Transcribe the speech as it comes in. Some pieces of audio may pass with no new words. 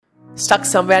Stuck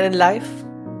somewhere in life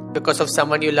because of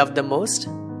someone you love the most,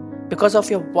 because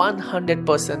of your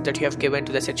 100% that you have given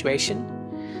to the situation,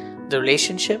 the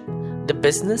relationship, the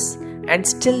business, and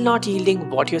still not yielding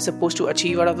what you're supposed to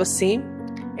achieve out of the same.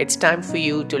 It's time for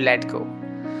you to let go.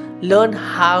 Learn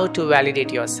how to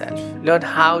validate yourself. Learn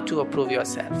how to approve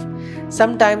yourself.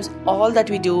 Sometimes all that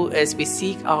we do is we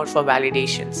seek out for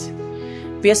validations.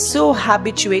 We are so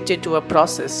habituated to a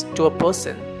process, to a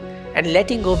person, and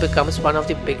letting go becomes one of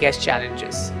the biggest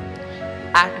challenges.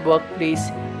 At workplace,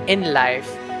 in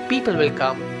life, people will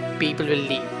come, people will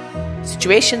leave.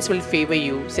 Situations will favor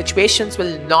you, situations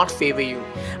will not favor you,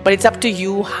 but it's up to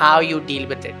you how you deal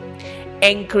with it.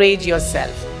 Encourage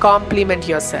yourself, compliment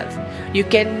yourself. You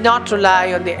cannot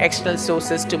rely on the external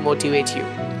sources to motivate you.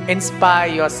 Inspire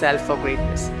yourself for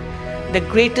greatness. The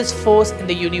greatest force in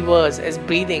the universe is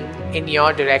breathing in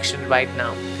your direction right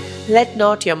now. Let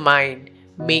not your mind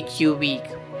make you weak.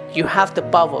 You have the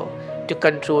power to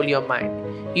control your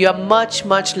mind. You are much,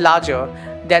 much larger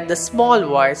than the small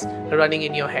voice running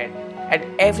in your head. At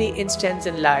every instance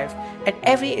in life, at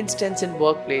every instance in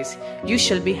workplace, you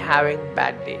shall be having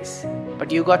bad days.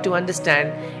 But you got to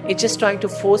understand, it's just trying to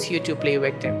force you to play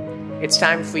victim. It's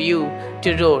time for you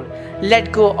to roar.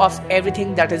 Let go of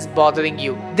everything that is bothering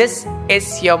you. This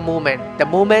is your moment, the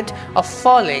moment of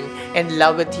falling in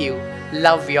love with you.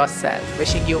 Love yourself.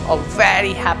 Wishing you a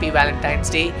very happy Valentine's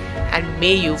Day, and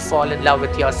may you fall in love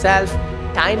with yourself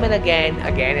time and again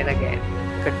and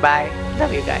again. Goodbye.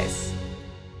 Love you guys.